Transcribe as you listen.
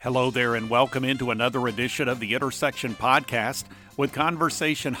Hello there, and welcome into another edition of the Intersection Podcast with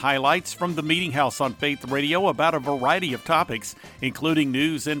conversation highlights from the Meeting House on Faith Radio about a variety of topics, including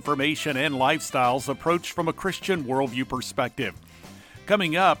news, information, and lifestyles approached from a Christian worldview perspective.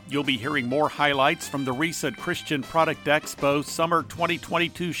 Coming up, you'll be hearing more highlights from the recent Christian Product Expo Summer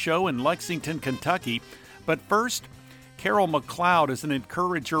 2022 show in Lexington, Kentucky. But first, Carol McLeod is an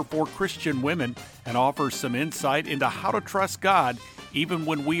encourager for Christian women and offers some insight into how to trust God even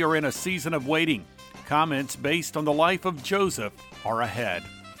when we are in a season of waiting. Comments based on the life of Joseph are ahead.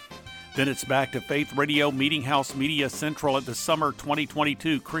 Then it's back to Faith Radio Meeting House Media Central at the Summer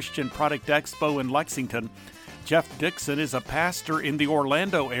 2022 Christian Product Expo in Lexington. Jeff Dixon is a pastor in the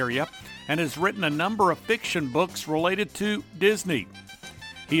Orlando area and has written a number of fiction books related to Disney.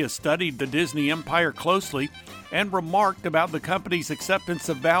 He has studied the Disney empire closely and remarked about the company's acceptance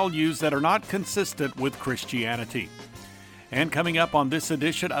of values that are not consistent with Christianity. And coming up on this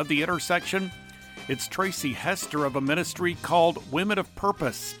edition of The Intersection, it's Tracy Hester of a ministry called Women of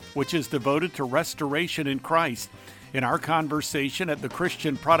Purpose, which is devoted to restoration in Christ. In our conversation at the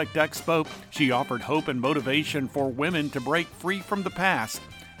Christian Product Expo, she offered hope and motivation for women to break free from the past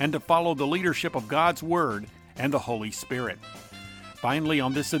and to follow the leadership of God's Word and the Holy Spirit. Finally,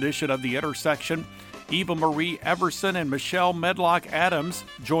 on this edition of The Intersection, Eva Marie Everson and Michelle Medlock Adams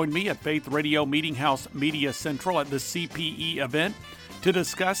joined me at Faith Radio Meeting House Media Central at the CPE event to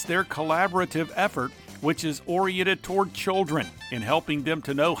discuss their collaborative effort, which is oriented toward children in helping them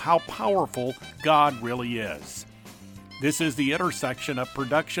to know how powerful God really is. This is The Intersection, a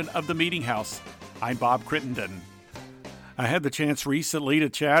production of the Meeting House. I'm Bob Crittenden. I had the chance recently to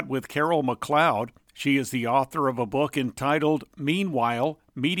chat with Carol McLeod. She is the author of a book entitled Meanwhile,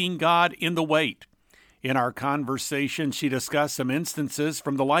 Meeting God in the Wait. In our conversation, she discussed some instances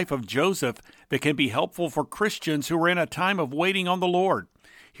from the life of Joseph that can be helpful for Christians who are in a time of waiting on the Lord.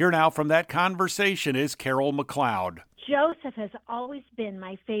 Here now from that conversation is Carol McLeod. Joseph has always been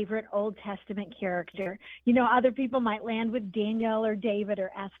my favorite Old Testament character. You know, other people might land with Daniel or David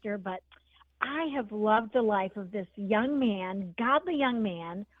or Esther, but I have loved the life of this young man, godly young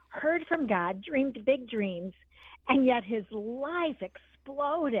man, heard from God, dreamed big dreams, and yet his life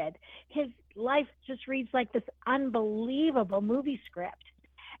exploded. His life just reads like this unbelievable movie script.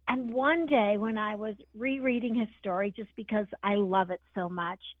 And one day when I was rereading his story, just because I love it so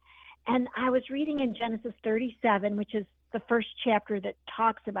much, and I was reading in Genesis 37, which is the first chapter that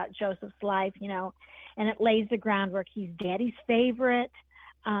talks about Joseph's life, you know, and it lays the groundwork. He's daddy's favorite.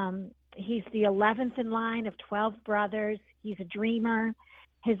 He's the 11th in line of 12 brothers. He's a dreamer.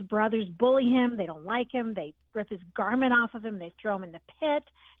 His brothers bully him. They don't like him. They rip his garment off of him. They throw him in the pit.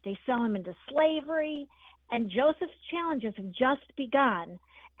 They sell him into slavery. And Joseph's challenges have just begun.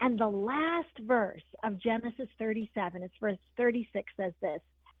 And the last verse of Genesis 37, it's verse 36, says this: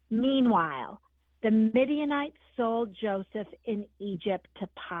 Meanwhile, the Midianites sold Joseph in Egypt to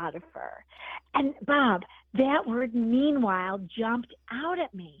Potiphar. And Bob, that word meanwhile jumped out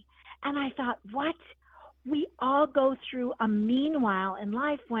at me. And I thought, what? We all go through a meanwhile in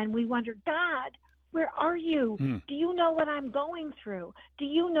life when we wonder, God, where are you? Do you know what I'm going through? Do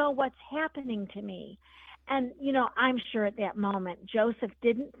you know what's happening to me? And, you know, I'm sure at that moment, Joseph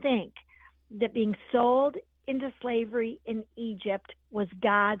didn't think that being sold into slavery in Egypt was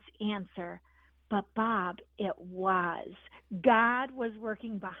God's answer. But Bob, it was. God was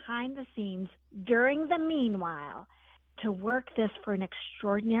working behind the scenes during the meanwhile to work this for an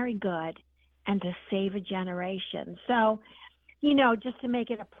extraordinary good and to save a generation. So, you know, just to make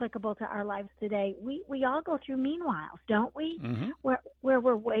it applicable to our lives today, we all go through meanwhiles, don't we? Mm-hmm. Where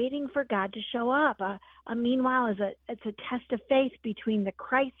we're waiting for God to show up. A meanwhile it's a test of faith between the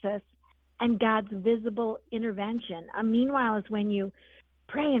crisis and God's visible intervention. A meanwhile is when you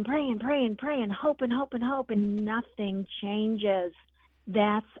pray and pray and pray and pray and hope and hope and hope and nothing changes.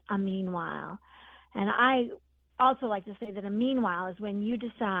 That's a meanwhile. And I also like to say that a meanwhile is when you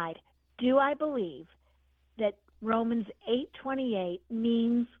decide, do I believe that Romans 8:28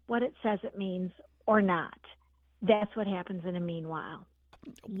 means what it says it means or not? That's what happens in a meanwhile.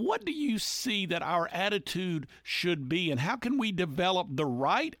 What do you see that our attitude should be, and how can we develop the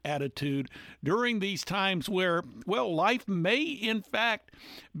right attitude during these times where, well, life may in fact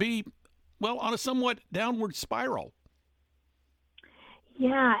be, well, on a somewhat downward spiral?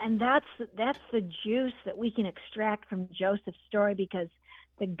 Yeah, and that's the juice that we can extract from Joseph's story, because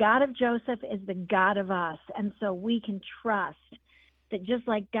the God of Joseph is the God of us. And so we can trust that just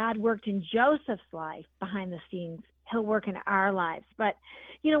like God worked in Joseph's life behind the scenes, he'll work in our lives. But,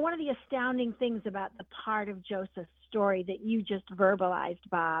 you know, one of the astounding things about the part of Joseph's story that you just verbalized,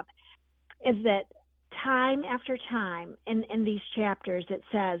 Bob, is that time after time in these chapters, it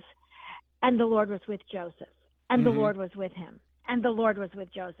says, and the Lord was with Joseph, and the Lord was with him, and the Lord was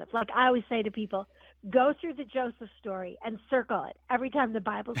with Joseph. Like I always say to people, go through the Joseph story and circle it every time the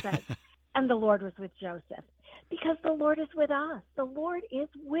Bible says, and the Lord was with Joseph. Because the Lord is with us. The Lord is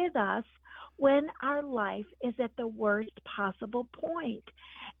with us when our life is at the worst possible point.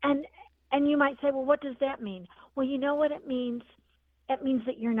 And you might say, well, what does that mean? Well, you know what it means? It means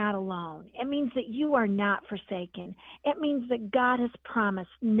that you're not alone. It means that you are not forsaken. It means that God has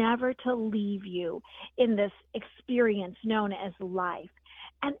promised never to leave you in this experience known as life.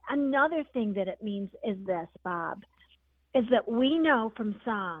 And another thing that it means is this, Bob, is that we know from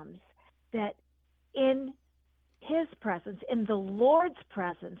Psalms that in his presence, in the Lord's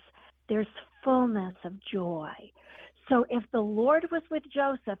presence, there's fullness of joy. So if the Lord was with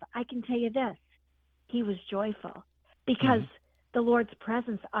Joseph, I can tell you this, he was joyful because the Lord's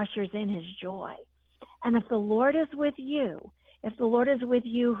presence ushers in his joy. And if the Lord is with you,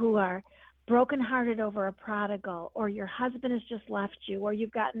 who are brokenhearted over a prodigal, or your husband has just left you, or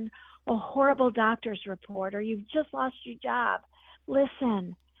you've gotten a horrible doctor's report, or you've just lost your job,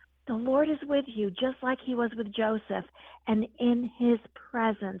 listen, the Lord is with you just like he was with Joseph, and in his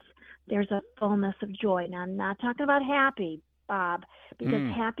presence there's a fullness of joy. Now, I'm not talking about happy, Bob,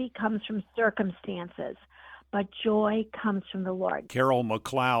 because happy comes from circumstances, but joy comes from the Lord. Carol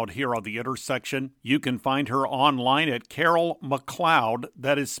McLeod here on The Intersection. You can find her online at Carol McLeod,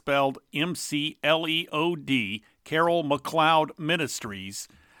 that is spelled McLeod,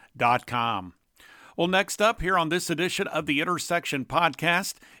 carolmcleodministries.com. Well, next up here on this edition of the Intersection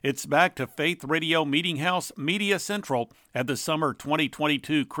podcast, it's back to Faith Radio Meeting House Media Central at the Summer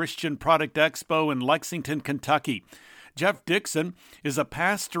 2022 Christian Product Expo in Lexington, Kentucky. Jeff Dixon is a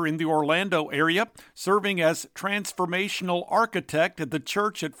pastor in the Orlando area, serving as transformational architect at the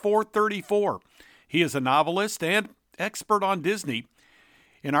church at 434. He is a novelist and expert on Disney.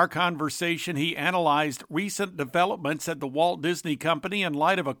 In our conversation, he analyzed recent developments at the Walt Disney Company in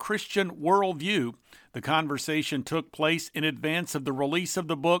light of a Christian worldview. The conversation took place in advance of the release of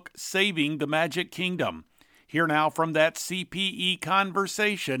the book, Saving the Magic Kingdom. Here now from that CPE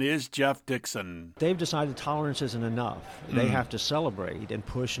conversation is Jeff Dixon. They've decided tolerance isn't enough. They have to celebrate and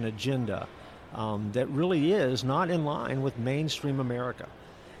push an agenda that really is not in line with mainstream America.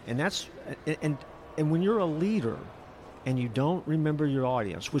 And that's and when you're a leader and you don't remember your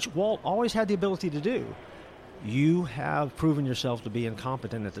audience, which Walt always had the ability to do, you have proven yourself to be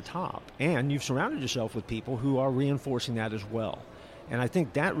incompetent at the top. And you've surrounded yourself with people who are reinforcing that as well. And I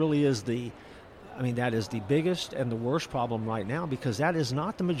think that really is that is the biggest and the worst problem right now, because that is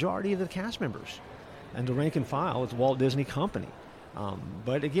not the majority of the cast members and the rank and file at the Walt Disney Company.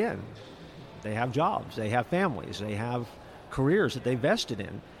 But again, they have jobs, they have families, they have careers that they vested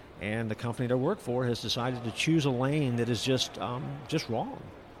in. And the company they work for has decided to choose a lane that is just wrong.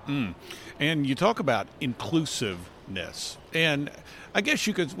 And you talk about inclusiveness. And I guess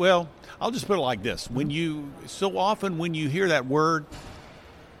you could, well, I'll just put it like this. So often when you hear that word,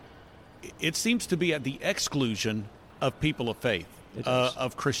 it seems to be at the exclusion of people of faith,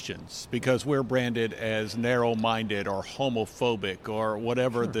 of Christians, because we're branded as narrow-minded or homophobic or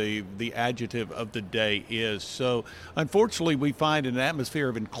whatever the adjective of the day is. So unfortunately, we find an atmosphere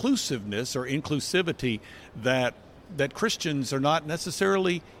of inclusiveness or inclusivity that Christians are not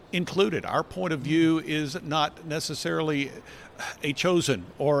necessarily included. Our point of view is not necessarily a chosen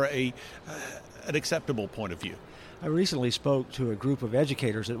or an acceptable point of view. I recently spoke to a group of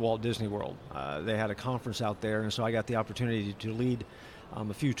educators at Walt Disney World. They had a conference out there, and so I got the opportunity to lead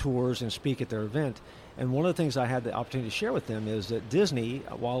a few tours and speak at their event. And one of the things I had the opportunity to share with them is that Disney,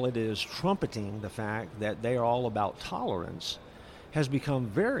 while it is trumpeting the fact that they are all about tolerance, has become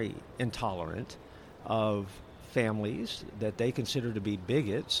very intolerant of families that they consider to be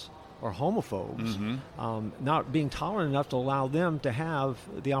bigots or homophobes, not being tolerant enough to allow them to have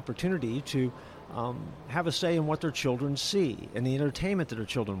the opportunity to have a say in what their children see and the entertainment that their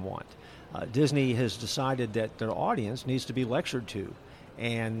children want. Disney has decided that their audience needs to be lectured to,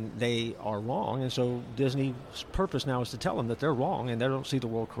 and they are wrong, and so Disney's purpose now is to tell them that they're wrong and they don't see the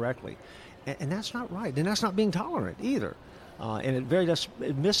world correctly. And that's not right, and that's not being tolerant either. And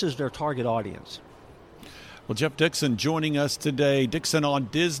it misses their target audience. Well, Jeff Dixon joining us today. Dixon on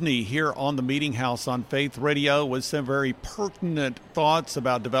Disney here on the Meeting House on Faith Radio with some very pertinent thoughts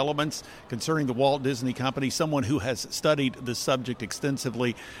about developments concerning the Walt Disney Company, someone who has studied the subject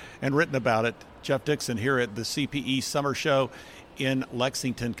extensively and written about it. Jeff Dixon here at the CPE Summer Show in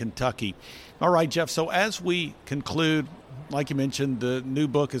Lexington, Kentucky. All right, Jeff, so as we conclude, like you mentioned, the new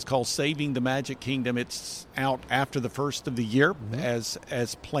book is called Saving the Magic Kingdom. It's out after the first of the year as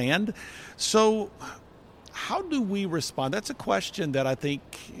planned. So how do we respond? That's a question that I think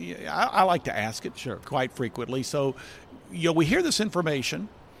I like to ask it quite frequently. So, we hear this information,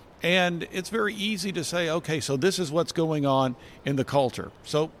 and it's very easy to say, okay, so this is what's going on in the culture.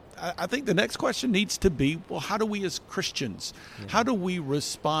 So I think the next question needs to be, well, how do we as Christians, how do we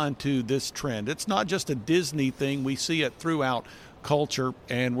respond to this trend? It's not just a Disney thing. We see it throughout culture,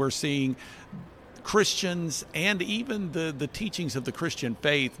 and we're seeing Christians and even the teachings of the Christian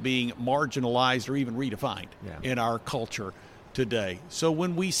faith being marginalized or even redefined in our culture today. So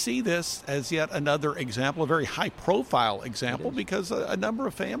when we see this as yet another example, a very high-profile example, because a number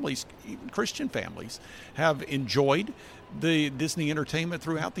of families, Christian families, have enjoyed the Disney entertainment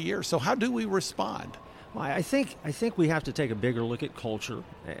throughout the year. So how do we respond? Well, I think we have to take a bigger look at culture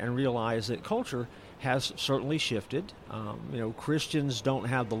and realize that culture has certainly shifted. Christians don't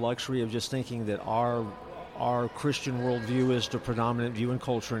have the luxury of just thinking that our Christian worldview is the predominant view in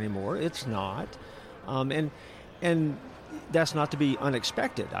culture anymore. It's not, and that's not to be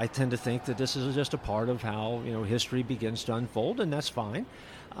unexpected. I tend to think that this is just a part of how history begins to unfold, and that's fine.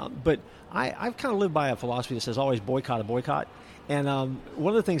 But I've kind of lived by a philosophy that says always boycott a boycott. And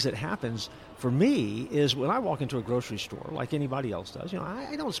one of the things that happens for me is when I walk into a grocery store, like anybody else does,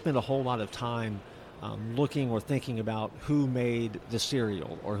 I don't spend a whole lot of time looking or thinking about who made the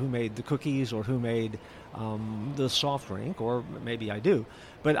cereal or who made the cookies or who made the soft drink, or maybe I do.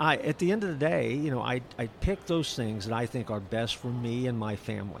 But at the end of the day, I pick those things that I think are best for me and my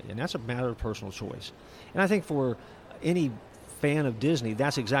family. And that's a matter of personal choice. And I think for any fan of Disney,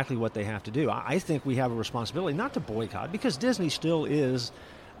 that's exactly what they have to do. I think we have a responsibility not to boycott, because Disney still is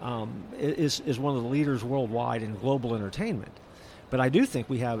one of the leaders worldwide in global entertainment. But I do think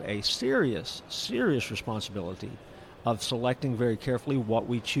we have a serious responsibility of selecting very carefully what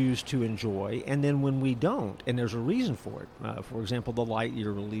we choose to enjoy, and then when we don't, and there's a reason for it. For example, the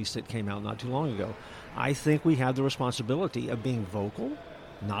Lightyear release that came out not too long ago. I think we have the responsibility of being vocal,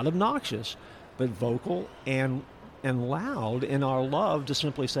 not obnoxious, but vocal and loud in our love to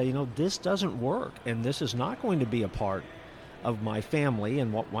simply say, this doesn't work, and this is not going to be a part of my family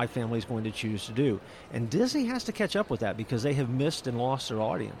and what my family is going to choose to do. And Disney has to catch up with that because they have missed and lost their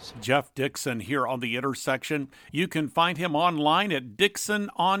audience. Jeff Dixon here on The Intersection. You can find him online at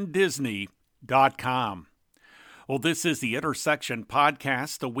DixonOnDisney.com. Well, this is The Intersection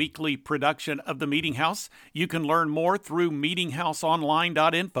Podcast, a weekly production of the Meeting House. You can learn more through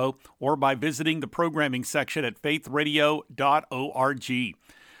meetinghouseonline.info or by visiting the programming section at faithradio.org.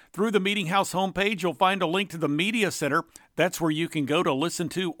 Through the Meeting House homepage, you'll find a link to the Media Center. That's where you can go to listen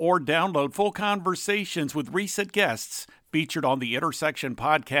to or download full conversations with recent guests featured on the Intersection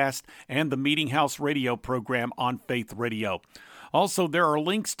Podcast and the Meeting House radio program on Faith Radio. Also, there are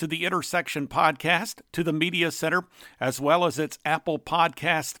links to the Intersection Podcast, to the Media Center, as well as its Apple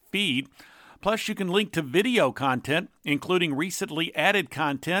Podcast feed. Plus, you can link to video content, including recently added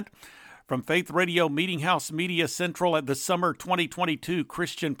content from Faith Radio Meeting House Media Central at the Summer 2022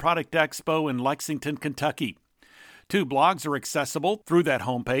 Christian Product Expo in Lexington, Kentucky. 2 blogs are accessible through that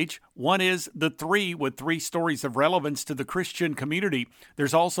homepage. One is The 3 with 3 stories of relevance to the Christian community.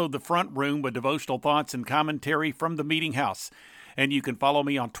 There's also The Front Room with devotional thoughts and commentary from the Meeting House. And you can follow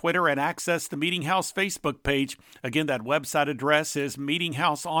me on Twitter and access the Meeting House Facebook page. Again, that website address is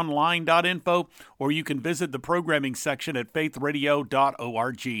meetinghouseonline.info, or you can visit the programming section at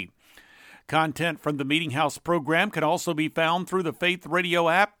faithradio.org. Content from the Meeting House program can also be found through the Faith Radio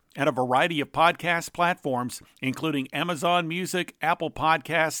app and a variety of podcast platforms, including Amazon Music, Apple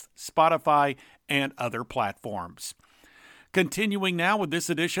Podcasts, Spotify, and other platforms. Continuing now with this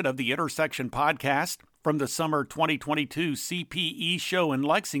edition of the Intersection Podcast from the Summer 2022 CPE show in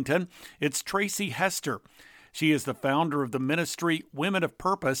Lexington, it's Tracy Hester. She is the founder of the ministry Women of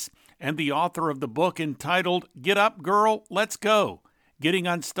Purpose and the author of the book entitled Get Up, Girl, Let's Go, Getting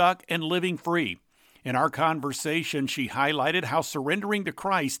Unstuck and Living Free. In our conversation, she highlighted how surrendering to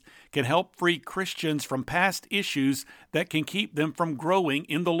Christ can help free Christians from past issues that can keep them from growing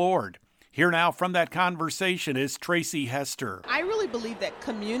in the Lord. Here now from that conversation is Tracy Hester. I really believe that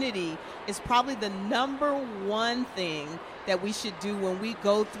community is probably the number one thing that we should do when we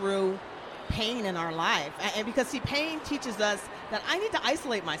go through pain in our life. And because, see, pain teaches us that I need to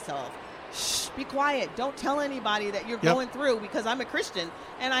isolate myself. Shh, be quiet. Don't tell anybody that you're going through, because I'm a Christian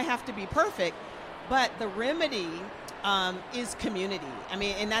and I have to be perfect. But the remedy is community. I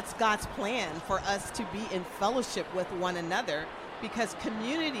mean, and that's God's plan for us to be in fellowship with one another, because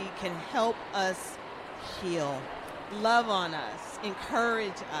community can help us heal, love on us,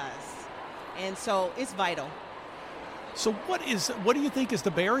 encourage us. And so it's vital. So what do you think is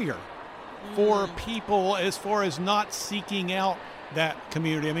the barrier for people as far as not seeking out that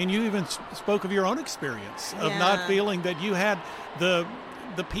community? I mean, you even spoke of your own experience of Yeah. not feeling that you had the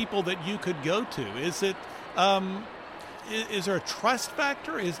people that you could go to. Is it is there a trust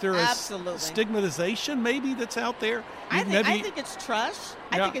factor? Is there Absolutely. a stigmatization maybe that's out there? I You've think it's trust.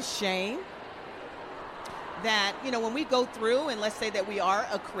 I Yeah. think it's shame. That, when we go through and let's say that we are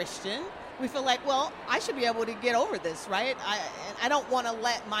a Christian, we feel like, well, I should be able to get over this, right? I don't want to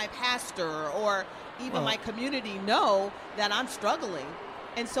let my pastor or even Well- my community know that I'm struggling.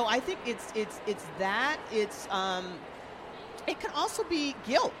 And so I think it's that. It can also be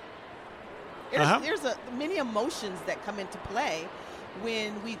guilt. There's many emotions that come into play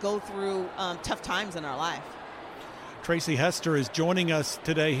when we go through tough times in our life. Tracy Hester is joining us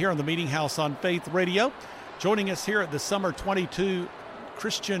today here on the Meeting House on Faith Radio, joining us here at the Summer 22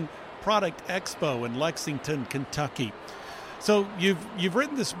 Christian Product Expo in Lexington, Kentucky. So you've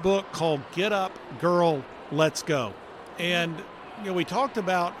written this book called Get Up, Girl, Let's Go. And we talked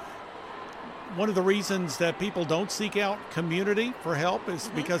about one of the reasons that people don't seek out community for help is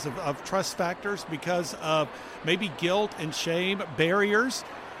because of trust factors, because of maybe guilt and shame, barriers.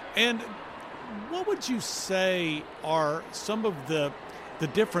 And what would you say are some of the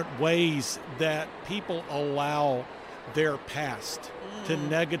different ways that people allow their past to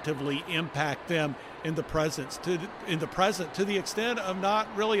negatively impact them in the present, to the extent of not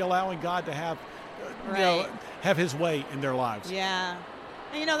really allowing God to have have His way in their lives? Yeah.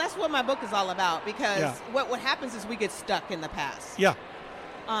 And that's what my book is all about, because Yeah. what happens is we get stuck in the past. Yeah.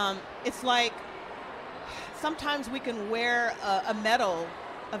 It's like sometimes we can wear a medal,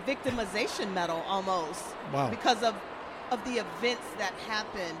 a victimization medal almost, Wow. because of the events that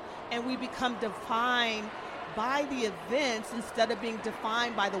happen, and we become defined by the events instead of being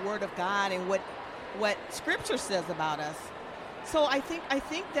defined by the Word of God and what Scripture says about us. So I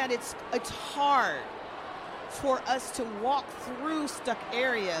think that it's hard for us to walk through stuck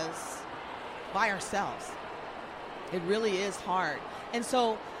areas by ourselves. It really is hard. And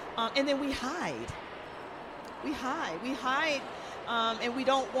so, and then we hide. And we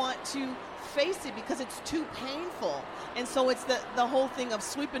don't want to face it because it's too painful. And so it's the whole thing of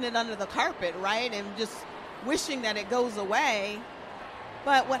sweeping it under the carpet, right? And just wishing that it goes away.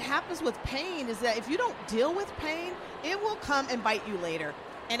 But what happens with pain is that if you don't deal with pain, it will come and bite you later,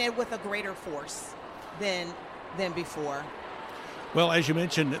 and with a greater force than before. Well, as you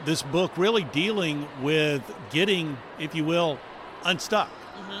mentioned, this book really dealing with getting, if you will, unstuck.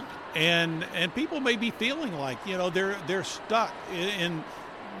 And people may be feeling like, they're stuck in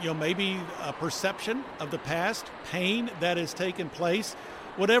maybe a perception of the past, pain that has taken place.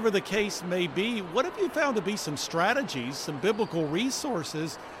 Whatever the case may be, what have you found to be some strategies, some biblical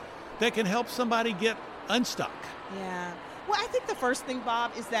resources that can help somebody get unstuck? Yeah. Well, I think the first thing,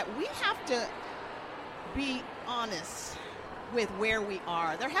 Bob, is that we have to be honest with where we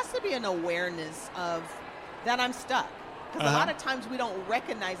are. There has to be an awareness of that I'm stuck. Because a lot of times we don't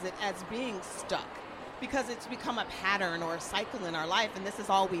recognize it as being stuck because it's become a pattern or a cycle in our life, and this is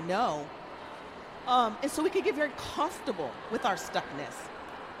all we know. And so we can get very comfortable with our stuckness.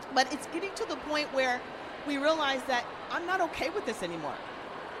 But it's getting to the point where we realize that I'm not okay with this anymore.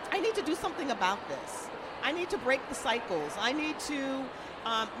 I need to do something about this. I need to break the cycles. I need to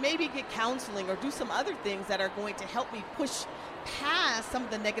maybe get counseling or do some other things that are going to help me push past some of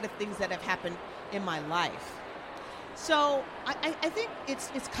the negative things that have happened in my life. So I think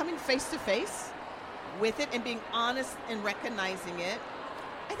it's coming face to face with it and being honest and recognizing it.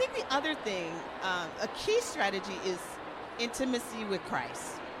 I think the other thing, a key strategy is intimacy with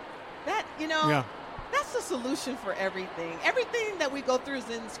Christ. That, that's the solution for everything. Everything that we go through is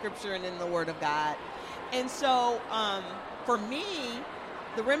in Scripture and in the Word of God. And so for me,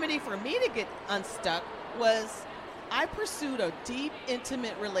 the remedy for me to get unstuck was I pursued a deep,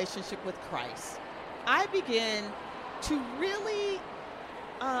 intimate relationship with Christ. I began to really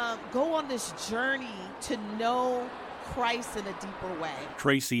go on this journey to know Christ in a deeper way.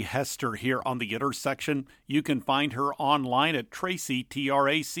 Tracy Hester here on The Intersection. You can find her online at Tracy,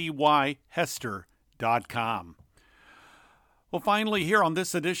 Tracy, Hester.com. Well, finally, here on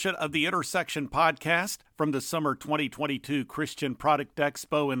this edition of the Intersection podcast from the Summer 2022 Christian Product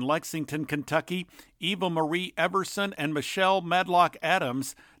Expo in Lexington, Kentucky, Eva Marie Everson and Michelle Medlock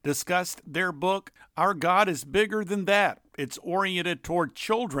Adams discussed their book, Our God is Bigger Than That. It's oriented toward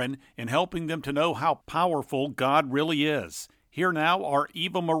children and helping them to know how powerful God really is. Here now are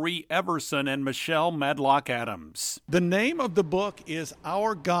Eva Marie Everson and Michelle Medlock Adams. The name of the book is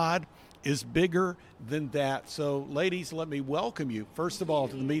Our God is Bigger Than That. So, ladies, let me welcome you, first of all,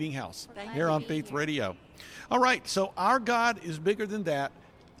 to the Meeting House here on Faith Radio. All right, so Our God is Bigger Than That.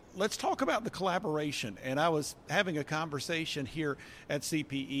 let's talk about the collaboration. And I was having a conversation here at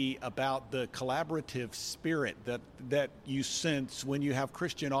CPE about the collaborative spirit that you sense when you have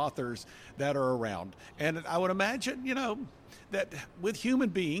Christian authors that are around. And I would imagine, that with human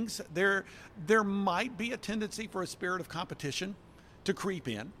beings, there might be a tendency for a spirit of competition to creep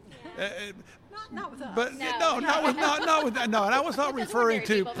in. Not with us. But not with that. No, and I was not referring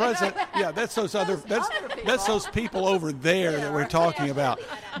to present. Yeah, that's those people over there that we're talking about.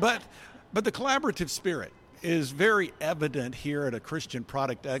 But the collaborative spirit is very evident here at a Christian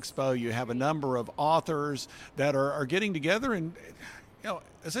Product Expo. You have a number of authors that are getting together and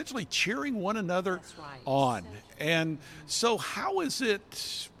essentially cheering one another on. And so how is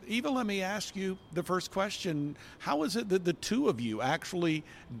it, Eva, let me ask you the first question. How is it that the two of you actually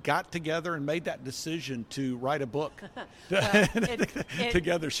got together and made that decision to write a book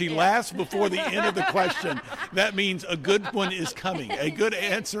together? She laughs before the end of the question. That means a good one is coming. A good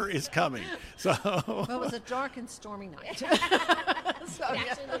answer is coming. So, well, it was a dark and stormy night.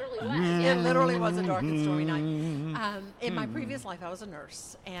 Literally was. It literally was a dark and stormy night. In my previous life, I was a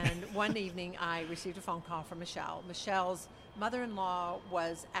nurse. And one evening, I received a phone call from Michelle. Michelle's mother-in-law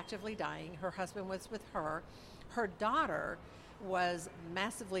was actively dying. Her husband was with her. Her daughter was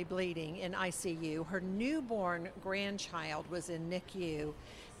massively bleeding in ICU. Her newborn grandchild was in NICU.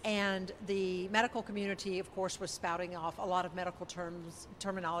 And the medical community, of course, was spouting off a lot of medical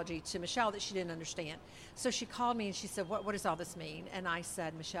terminology to Michelle that she didn't understand. So she called me and she said, what does all this mean? And I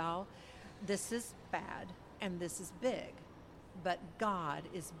said, Michelle, this is bad and this is big, but God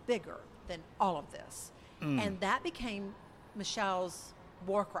is bigger than all of this. And that became Michelle's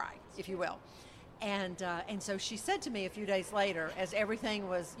war cry, if you will. And so she said to me a few days later, as everything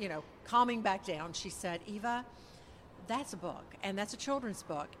was, calming back down, she said, Eva, that's a book, and that's a children's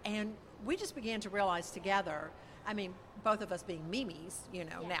book. And we just began to realize together, I mean, both of us being Mimis,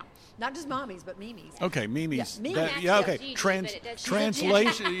 now. Not just mommies, but Mimis. Okay, Mimis. Yeah, okay. Gigi,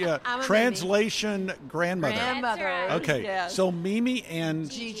 Translation, translation grandmother. Grandmother. Right. Okay, Yes. so Mimi and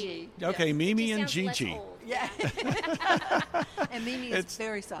Gigi. Okay, Yes. Mimi It and sounds less Gigi. old. Yeah. And Mimi is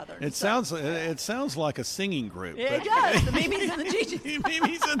very Southern. It sounds like a singing group. Yeah, it does. The Mimis and the Gigis.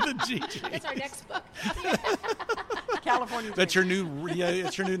 Mimis and the Gigi. That's our next book. California. That's your new.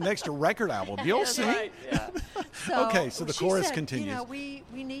 It's your new next record album. You'll That's sing. right, yeah. Okay, so the she chorus said, continues. We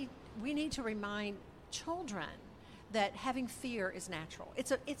need to remind children that having fear is natural.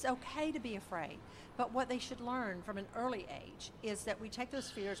 It's okay to be afraid, but what they should learn from an early age is that we take those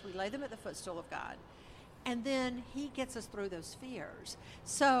fears, we lay them at the footstool of God, and then He gets us through those fears.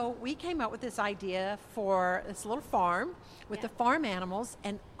 So we came up with this idea for this little farm with the farm animals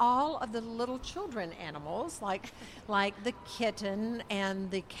and all of the little children animals, like the kitten and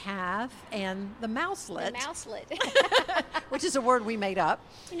the calf and the mouselet. The mouselet. Which is a word we made up.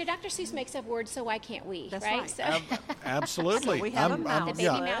 Dr. Seuss makes up words, so why can't we? That's right? right. So, Absolutely. So we have a the mouse. baby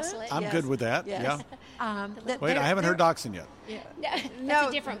mouselet. I'm good with that. Yes. Yeah. That Wait, I haven't heard Dachshund yet. That's No,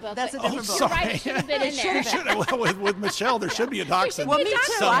 a different book. that's a but different you're book. right, it should have been in there. With Michelle, there should be a dachshund. Well, me too.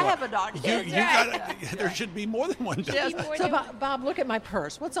 somewhere. I have a dog. There should be more than one dachshund. More So, than- Bob, look at my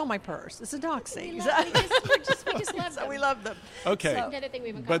purse. What's on my purse? It's a dachshund. we just love So them. we love them. Okay, Another thing we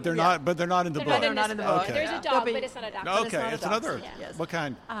have in but they're common. not. But they're not in the book. They're not in the book. book. Okay. There's a They'll dog, be- but it's not a dog. No, it's Okay, not a it's another. dachshund. Yes. What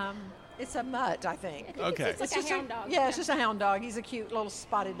kind? It's a mutt, I think. Okay. It's like a hound dog. Yeah, it's just a hound dog. He's a cute little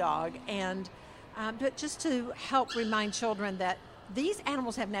spotted dog. And but just to help remind children that these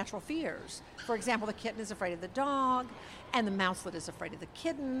animals have natural fears. For example, the kitten is afraid of the dog, and the mouselet is afraid of the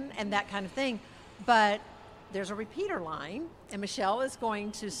kitten, and that kind of thing. But there's a repeater line, and Michelle is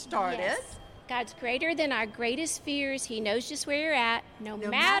going to start Yes. it. God's greater than our greatest fears. He knows just where you're at. No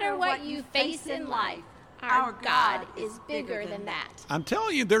matter what you face in life, our God is bigger than that. I'm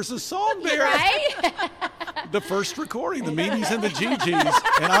telling you, there's a song there. Right? The first recording, the Mimis and the Gigis,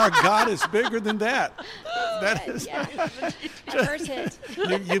 and our God is bigger than that. That is. Yeah. Our first hit.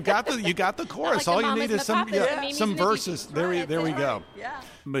 You got the chorus. Like the All you mamas need and is the some papas, the Mimis some and the verses. Gigis. There we go. Yeah.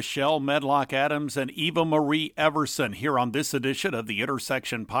 Michelle Medlock Adams and Eva Marie Everson here on this edition of the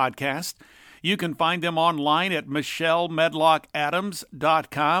Intersection Podcast. You can find them online at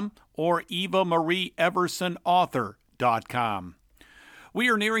michellemedlockadams.com or evamarieeversonauthor.com. We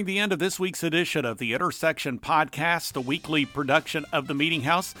are nearing the end of this week's edition of the Intersection Podcast, a weekly production of the Meeting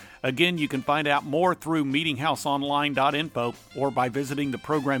House. Again, you can find out more through meetinghouseonline.info or by visiting the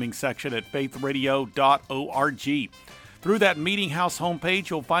programming section at faithradio.org. Through that Meeting House homepage,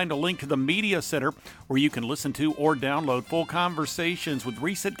 you'll find a link to the Media Center where you can listen to or download full conversations with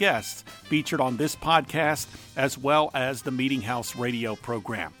recent guests featured on this podcast, as well as the Meeting House radio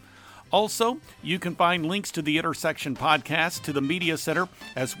program. Also, you can find links to the Intersection podcast, to the Media Center,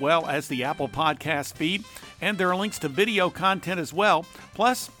 as well as the Apple Podcast feed, and there are links to video content as well.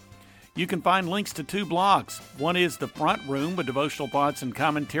 Plus, you can find links to 2 blogs. One is The Front Room with devotional thoughts and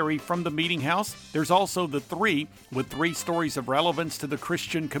commentary from the Meeting House. There's also The 3 with 3 stories of relevance to the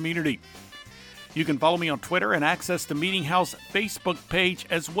Christian community. You can follow me on Twitter and access the Meeting House Facebook page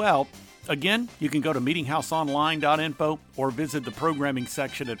as well. Again, you can go to meetinghouseonline.info or visit the programming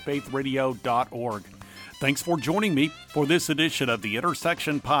section at faithradio.org. Thanks for joining me for this edition of the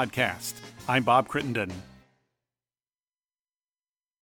Intersection Podcast. I'm Bob Crittenden.